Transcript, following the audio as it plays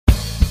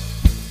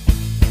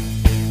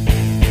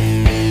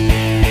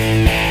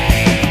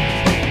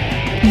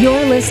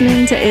You're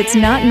listening to It's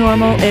Not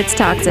Normal, It's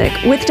Toxic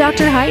with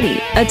Dr. Heidi,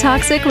 a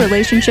toxic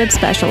relationship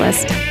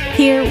specialist.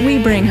 Here,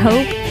 we bring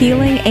hope,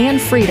 healing, and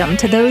freedom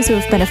to those who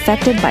have been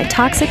affected by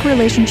toxic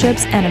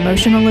relationships and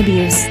emotional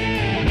abuse.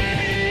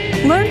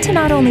 Learn to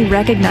not only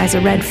recognize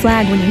a red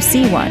flag when you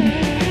see one,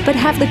 but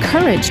have the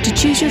courage to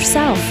choose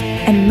yourself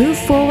and move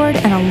forward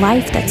in a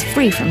life that's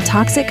free from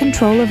toxic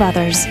control of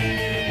others.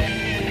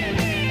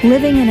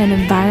 Living in an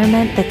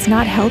environment that's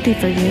not healthy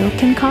for you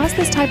can cause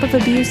this type of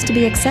abuse to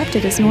be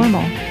accepted as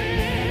normal.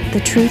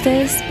 The truth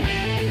is,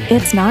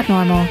 it's not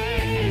normal.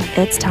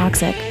 It's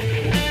toxic.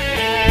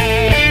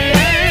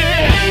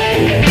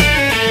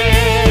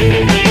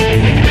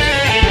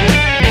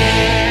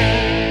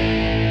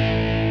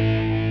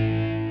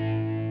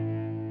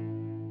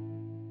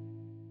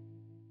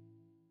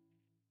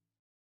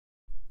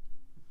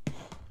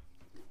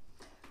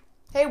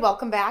 Hey,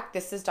 welcome back.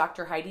 This is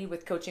Dr. Heidi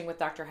with Coaching with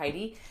Dr.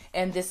 Heidi,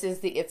 and this is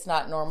the It's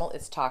Not Normal,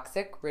 It's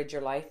Toxic, Rid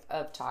Your Life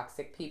of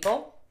Toxic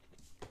People.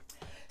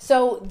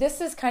 So this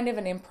is kind of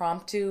an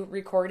impromptu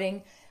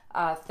recording.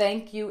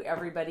 Thank you,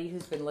 everybody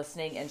who's been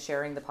listening and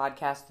sharing the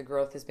podcast. The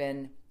growth has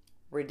been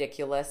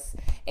ridiculous,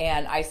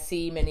 and I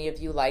see many of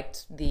you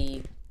liked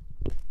the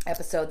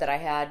episode that I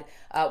had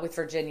with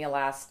Virginia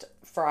last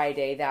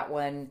Friday. That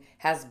one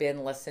has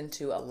been listened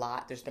to a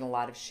lot. There's been a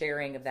lot of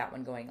sharing of that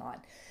one going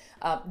on.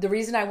 The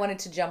reason I wanted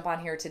to jump on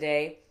here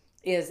today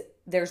is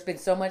there's been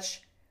so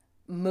much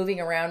moving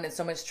around and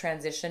so much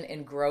transition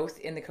and growth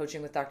in the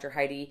Coaching with Dr.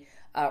 Heidi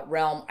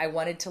realm. I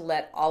wanted to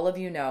let all of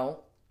you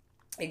know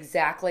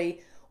exactly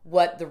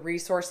what the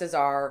resources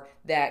are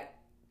that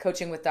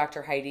Coaching with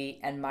Dr. Heidi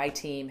and my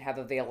team have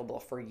available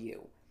for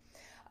you.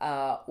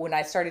 When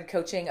I started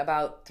coaching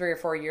about 3 or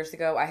 4 years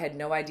ago, I had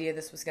no idea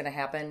this was going to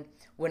happen.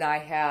 When I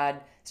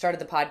had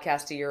started the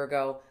podcast a year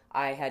ago,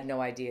 I had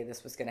no idea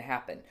this was going to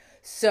happen.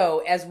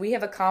 So as we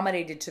have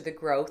accommodated to the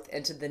growth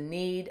and to the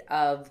need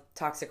of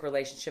toxic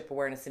relationship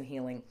awareness and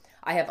healing,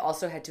 I have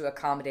also had to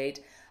accommodate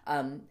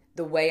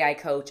the way I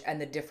coach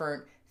and the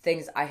different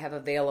things I have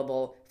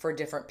available for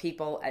different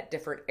people at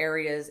different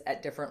areas,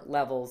 at different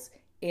levels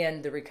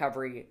in the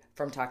recovery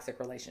from toxic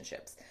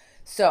relationships.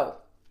 So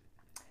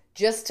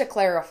just to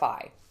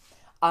clarify,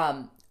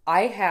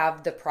 I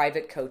have the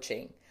private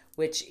coaching,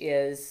 which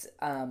is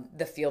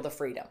the Feel the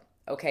Freedom.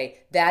 Okay,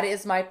 that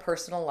is my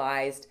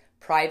personalized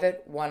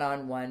private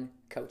one-on-one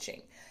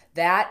coaching.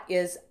 That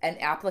is an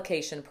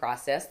application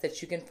process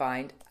that you can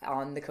find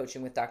on the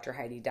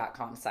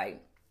coachingwithdrheidi.com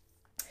site.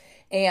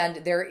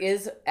 And there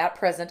is at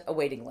present a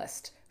waiting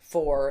list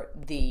for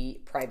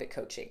the private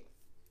coaching.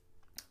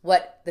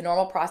 What the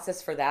normal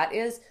process for that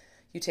is,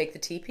 you take the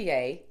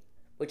TPA,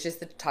 which is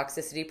the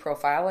Toxicity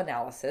Profile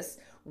Analysis,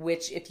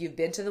 which if you've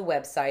been to the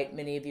website,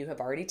 many of you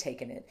have already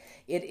taken it.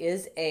 It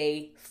is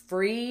a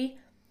free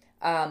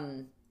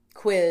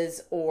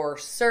quiz or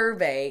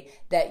survey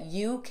that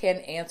you can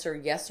answer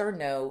yes or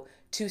no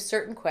to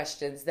certain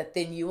questions that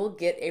then you will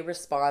get a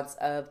response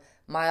of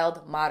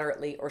mild,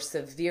 moderately, or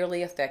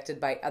severely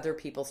affected by other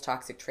people's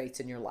toxic traits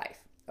in your life.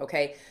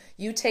 Okay?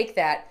 You take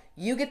that,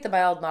 you get the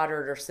mild,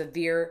 moderate, or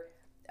severe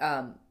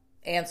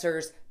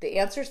answers. The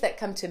answers that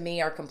come to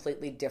me are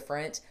completely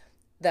different.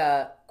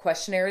 The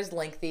questionnaire is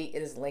lengthy.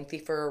 It is lengthy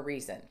for a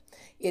reason.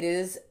 It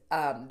is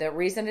the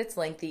reason it's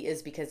lengthy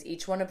is because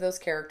each one of those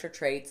character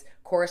traits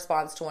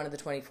corresponds to one of the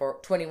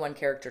 21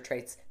 character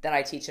traits that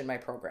I teach in my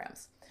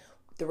programs.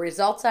 The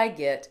results I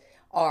get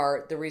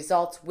are the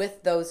results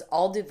with those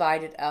all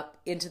divided up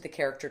into the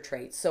character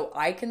traits. So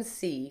I can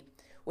see,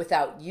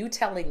 without you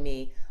telling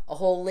me, a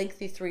whole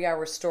lengthy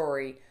 3-hour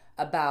story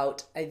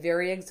about a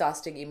very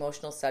exhausting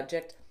emotional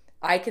subject.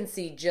 I can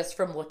see just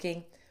from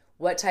looking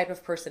what type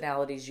of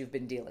personalities you've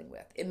been dealing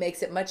with. It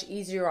makes it much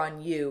easier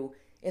on you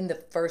in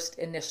the first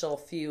initial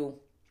few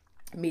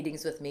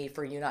meetings with me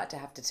for you not to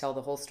have to tell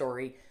the whole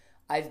story.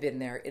 I've been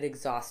there. It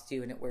exhausts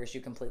you and it wears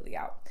you completely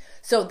out.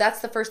 So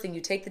that's the first thing.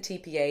 You take the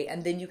TPA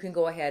and then you can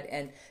go ahead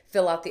and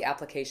fill out the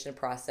application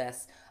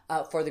process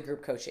for the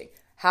group coaching.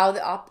 How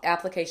the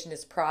application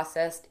is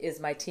processed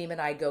is my team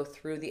and I go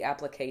through the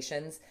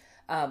applications.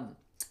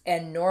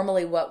 And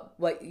normally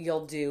what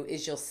you'll do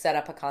is you'll set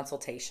up a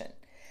consultation,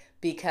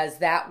 because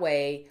that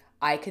way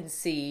I can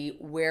see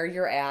where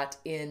you're at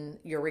in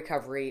your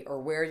recovery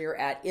or where you're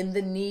at in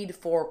the need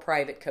for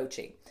private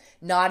coaching.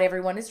 Not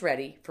everyone is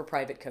ready for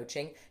private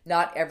coaching.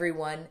 Not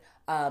everyone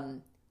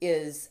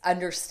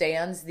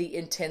understands the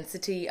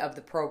intensity of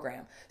the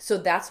program. So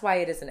that's why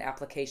it is an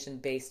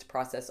application-based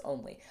process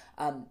only.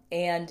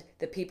 And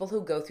the people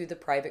who go through the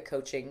private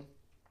coaching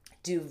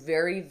do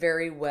very,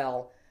 very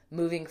well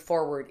moving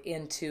forward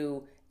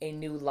into a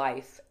new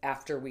life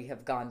after we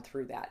have gone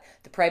through that.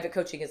 The private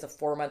coaching is a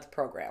 4-month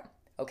program.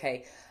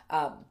 Okay.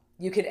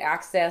 You can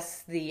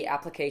access the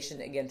application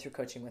again through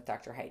Coaching with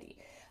Dr. Heidi.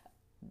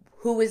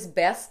 Who is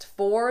best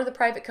for the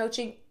private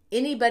coaching?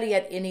 Anybody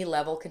at any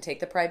level can take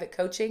the private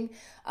coaching.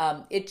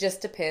 It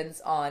just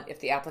depends on if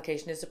the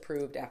application is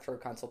approved after a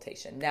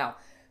consultation. Now,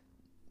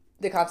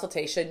 the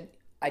consultation,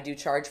 I do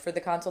charge for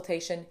the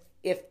consultation.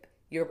 If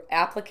your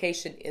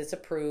application is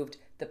approved,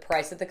 the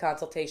price of the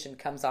consultation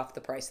comes off the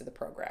price of the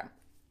program.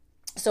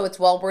 So it's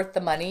well worth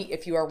the money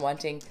if you are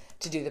wanting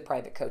to do the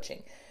private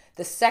coaching.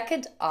 The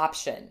second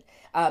option,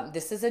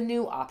 this is a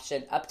new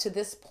option. Up to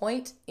this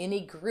point, any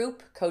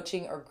group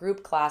coaching or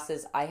group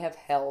classes I have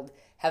held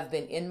have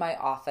been in my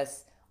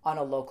office on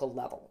a local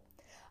level.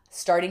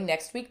 Starting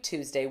next week,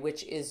 Tuesday,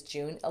 which is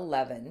June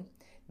 11,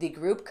 the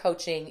group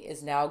coaching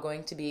is now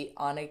going to be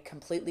on a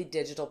completely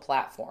digital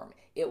platform.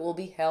 It will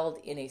be held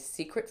in a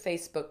secret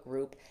Facebook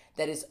group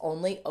that is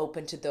only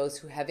open to those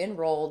who have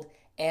enrolled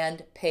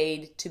and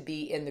paid to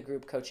be in the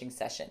group coaching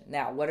session.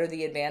 Now, what are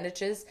the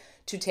advantages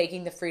to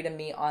taking the Freedom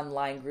Me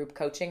online group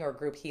coaching or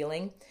group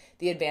healing?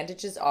 The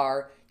advantages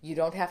are you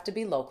don't have to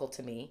be local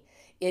to me.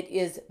 It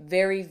is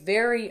very,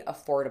 very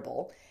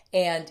affordable,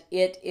 and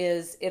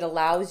it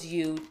allows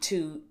you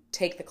to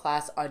take the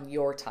class on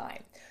your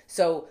time.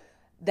 So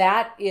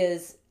that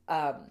is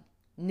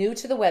new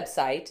to the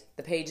website.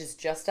 The page is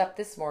just up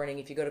this morning.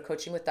 If you go to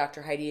Coaching with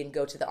Dr. Heidi and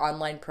go to the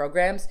online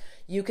programs,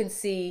 you can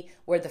see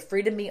where the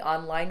Freedom Me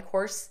online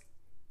course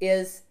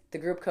is, the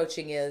group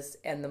coaching is,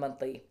 and the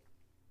monthly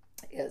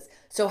is.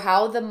 So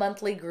how the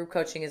monthly group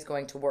coaching is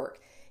going to work.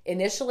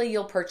 Initially,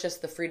 you'll purchase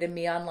the Freedom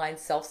Me online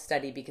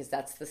self-study because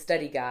that's the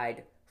study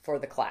guide for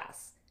the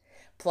class,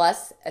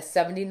 plus a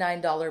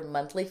 $79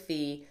 monthly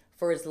fee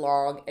for as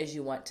long as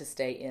you want to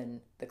stay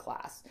in the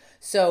class.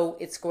 So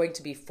it's going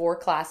to be 4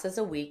 classes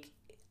a week.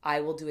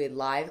 I will do a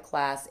live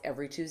class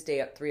every Tuesday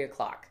at 3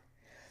 o'clock.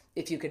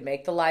 If you could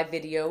make the live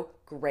video,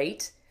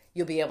 great.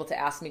 You'll be able to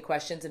ask me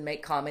questions and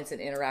make comments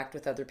and interact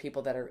with other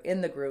people that are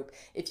in the group.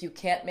 If you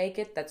can't make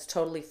it, that's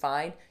totally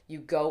fine. You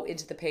go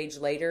into the page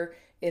later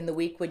in the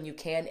week when you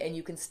can, and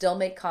you can still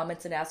make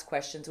comments and ask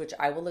questions, which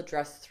I will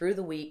address through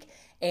the week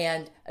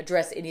and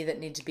address any that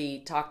need to be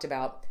talked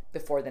about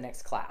before the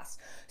next class.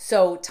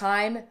 So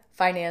time,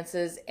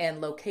 finances, and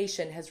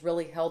location has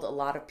really held a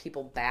lot of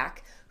people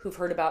back who've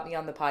heard about me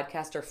on the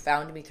podcast or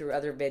found me through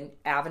other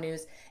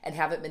avenues and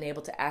haven't been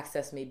able to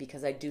access me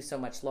because I do so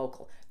much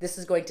local. This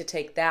is going to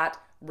take that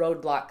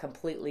roadblock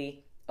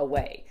completely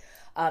away.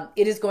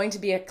 It is going to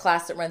be a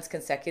class that runs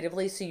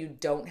consecutively, so you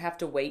don't have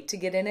to wait to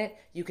get in it.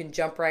 You can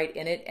jump right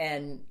in it,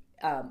 and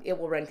it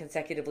will run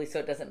consecutively, so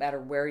it doesn't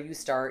matter where you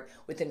start.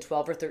 Within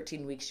 12 or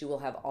 13 weeks, you will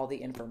have all the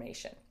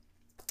information.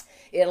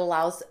 It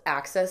allows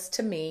access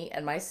to me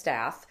and my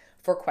staff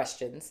for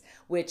questions,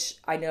 which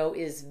I know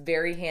is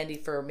very handy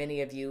for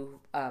many of you.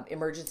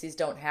 Emergencies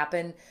don't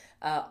happen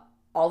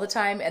all the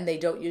time, and they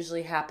don't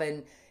usually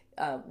happen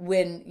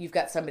when you've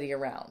got somebody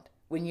around.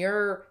 When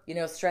you're,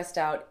 stressed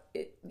out,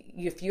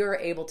 if you're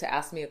able to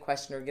ask me a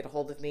question or get a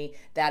hold of me,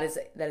 that is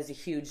a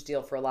huge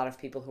deal for a lot of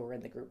people who are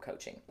in the group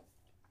coaching.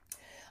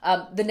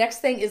 The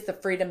next thing is the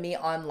Freedom Me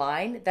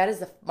Online. That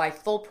is my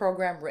full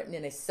program written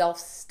in a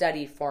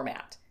self-study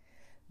format.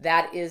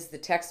 That is the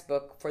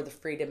textbook for the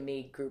Freedom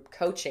Me group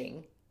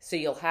coaching. So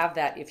you'll have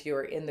that if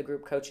you're in the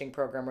group coaching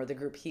program or the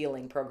group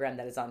healing program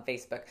that is on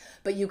Facebook.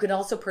 But you can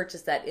also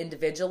purchase that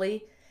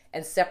individually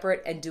and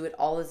separate and do it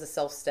all as a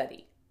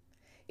self-study.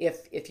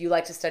 If you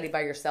like to study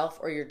by yourself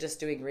or you're just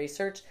doing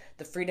research,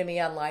 the Freedom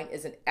Me Online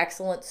is an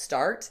excellent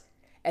start.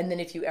 And then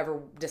if you ever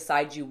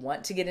decide you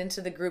want to get into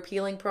the group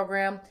healing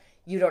program,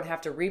 you don't have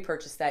to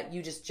repurchase that.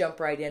 You just jump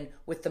right in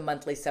with the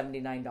monthly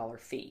 $79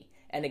 fee.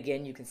 And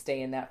again, you can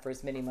stay in that for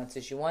as many months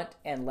as you want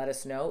and let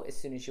us know as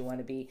soon as you want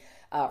to be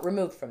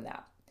removed from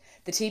that.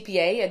 The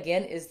TPA,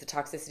 again, is the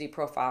Toxicity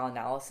Profile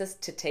Analysis.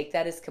 To take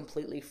that is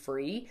completely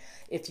free.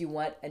 If you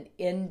want an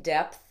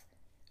in-depth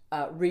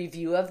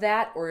review of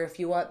that, or if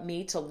you want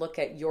me to look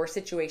at your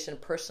situation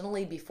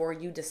personally before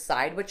you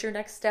decide what your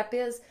next step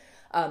is,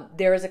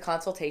 there is a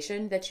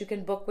consultation that you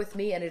can book with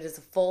me, and it is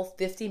a full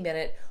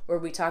 50-minute where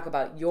we talk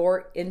about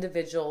your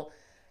individual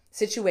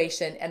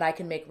situation, and I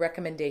can make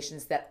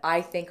recommendations that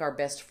I think are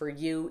best for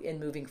you in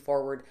moving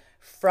forward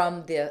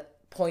from the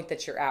point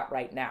that you're at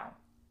right now.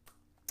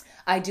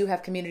 I do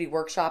have community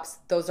workshops.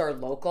 Those are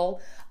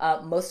local.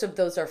 Most of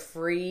those are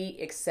free,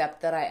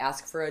 except that I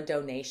ask for a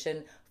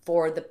donation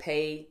for the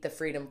Pay the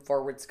Freedom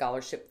Forward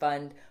Scholarship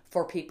Fund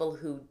for people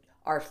who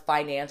are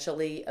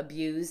financially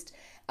abused.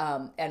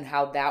 And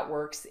how that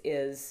works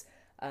is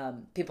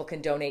people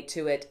can donate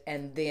to it,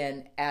 and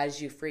then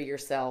as you free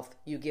yourself,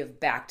 you give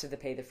back to the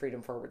Pay the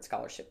Freedom Forward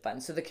Scholarship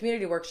Fund. So the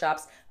community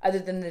workshops, other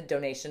than the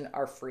donation,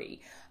 are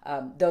free.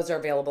 Those are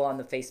available on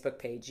the Facebook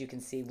page. You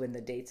can see when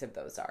the dates of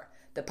those are.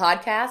 The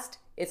podcast,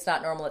 It's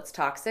Not Normal, It's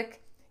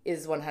Toxic,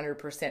 is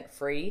 100%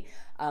 free.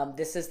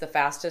 This is the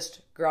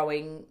fastest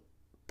growing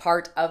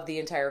part of the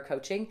entire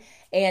coaching,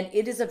 and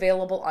it is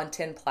available on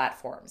 10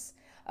 platforms.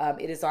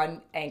 It is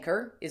on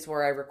Anchor, is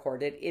where I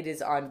record it. It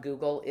is on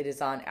Google. It is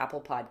on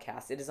Apple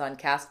Podcasts. It is on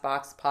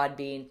CastBox,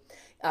 Podbean.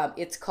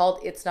 It's called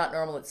It's Not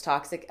Normal, It's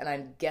Toxic. And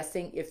I'm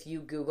guessing if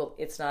you Google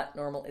It's Not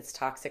Normal, It's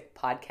Toxic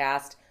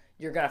podcast,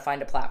 you're going to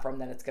find a platform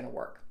that it's going to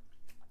work.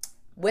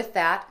 With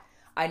that,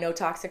 I know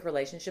toxic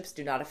relationships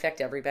do not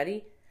affect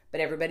everybody, but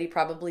everybody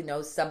probably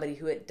knows somebody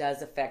who it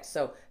does affect.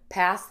 So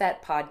pass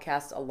that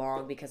podcast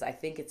along, because I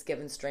think it's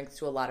given strength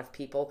to a lot of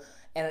people,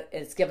 and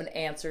it's given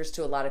answers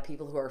to a lot of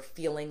people who are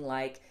feeling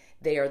like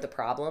they are the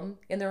problem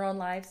in their own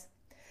lives.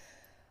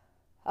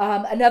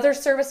 Another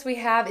service we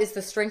have is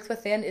the Strength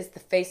Within, is the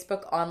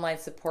Facebook online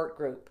support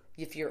group.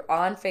 If you're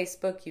on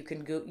Facebook,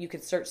 you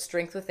can search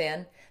Strength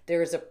Within.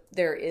 There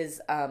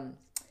is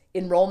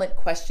enrollment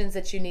questions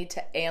that you need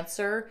to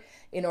answer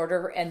in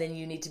order, and then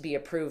you need to be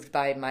approved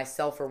by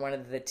myself or one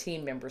of the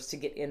team members to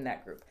get in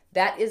that group.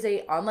 That is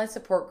a online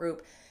support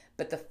group,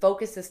 but the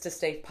focus is to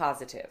stay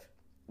positive.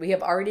 We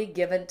have already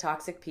given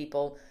toxic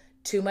people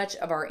too much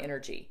of our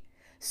energy.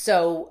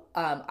 So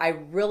I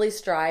really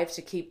strive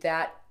to keep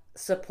that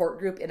support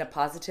group in a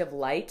positive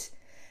light.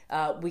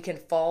 We can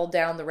fall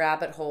down the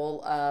rabbit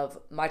hole of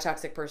my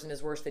toxic person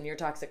is worse than your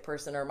toxic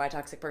person, or my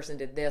toxic person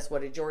did this,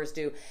 what did yours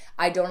do?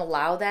 I don't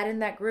allow that in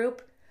that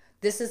group.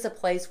 This is a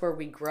place where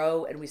we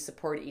grow and we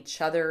support each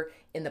other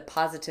in the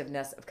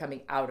positiveness of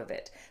coming out of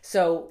it.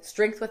 So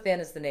Strength Within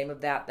is the name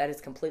of that. That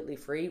is completely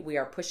free. We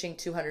are pushing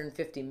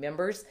 250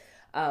 members,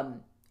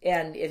 and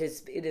it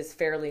is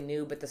fairly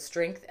new, but the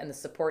strength and the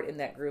support in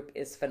that group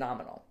is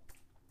phenomenal.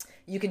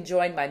 You can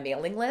join my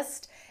mailing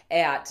list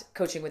at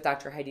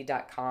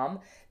coachingwithdrheidi.com.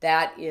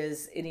 That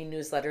is any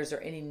newsletters or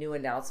any new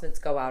announcements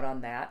go out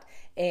on that.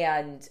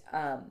 And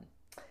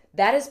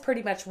that is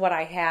pretty much what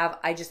I have.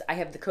 I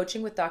have the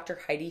Coaching with Dr.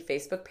 Heidi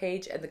Facebook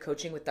page and the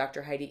Coaching with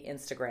Dr. Heidi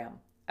Instagram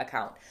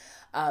account.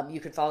 You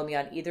can follow me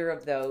on either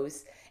of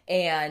those.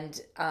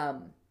 And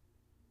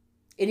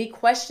any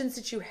questions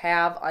that you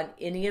have on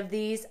any of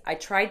these, I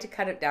tried to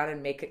cut it down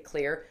and make it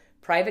clear.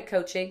 Private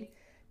coaching,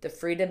 the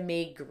Freedom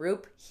Me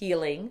group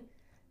healing,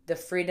 the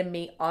Freedom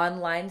Me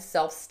online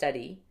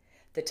self-study,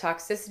 the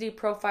toxicity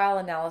profile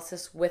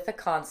analysis with a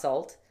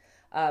consult,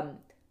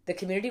 the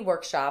community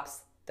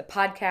workshops, the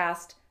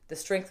podcast, the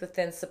Strength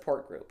Within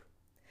support group.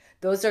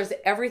 Those are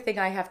everything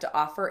I have to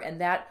offer,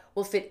 and that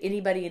will fit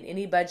anybody in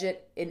any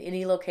budget, in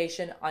any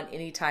location, on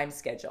any time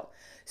schedule.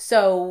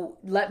 So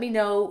let me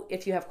know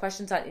if you have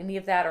questions on any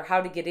of that, or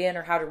how to get in,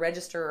 or how to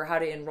register, or how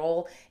to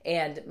enroll,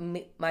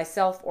 and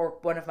myself or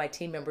one of my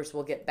team members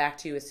will get back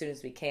to you as soon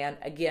as we can.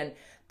 Again,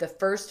 the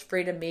first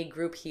Freedom Me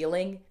group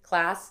healing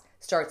class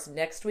starts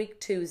next week,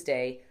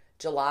 Tuesday,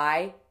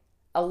 July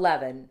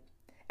 11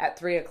 at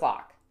 3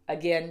 o'clock.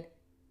 Again,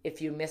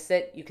 if you miss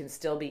it, you can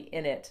still be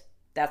in it.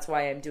 That's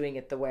why I'm doing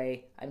it the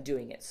way I'm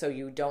doing it, so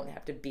you don't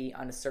have to be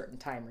on a certain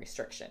time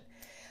restriction.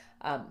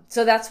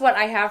 So that's what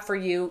I have for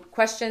you.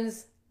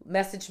 Questions,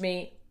 message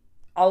me.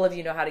 All of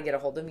you know how to get a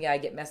hold of me. I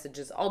get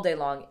messages all day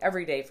long,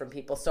 every day from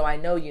people, so I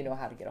know you know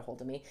how to get a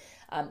hold of me.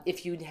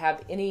 If you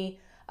have any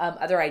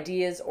other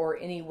ideas or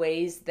any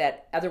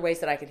other ways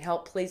that I can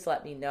help, please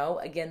let me know.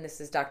 Again, this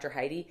is Dr.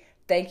 Heidi.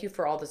 Thank you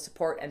for all the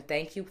support, and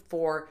thank you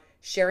for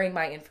sharing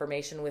my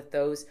information with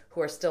those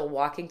who are still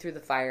walking through the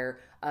fire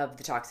of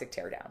the toxic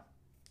teardown.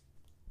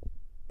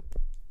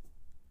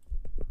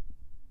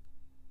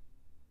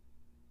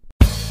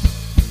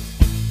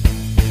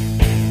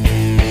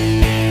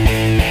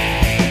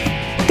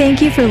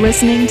 Thank you for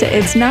listening to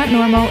It's Not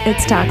Normal,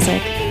 It's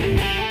Toxic.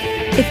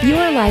 If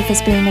your life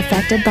is being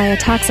affected by a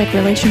toxic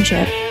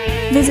relationship,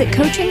 visit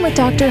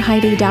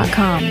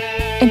coachingwithdrheidi.com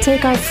and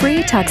take our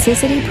free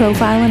toxicity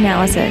profile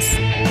analysis,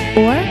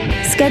 or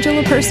schedule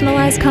a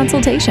personalized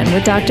consultation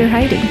with Dr.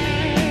 Heidi.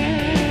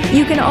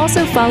 You can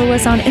also follow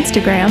us on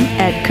Instagram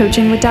at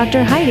Coaching with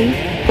Dr. Heidi,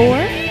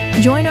 or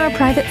join our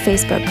private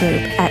Facebook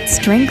group at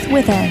Strength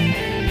Within.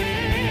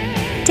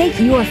 Take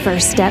your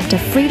first step to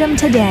freedom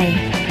today.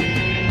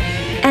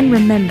 And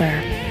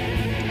remember,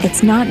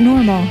 it's not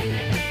normal,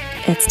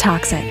 it's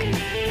toxic.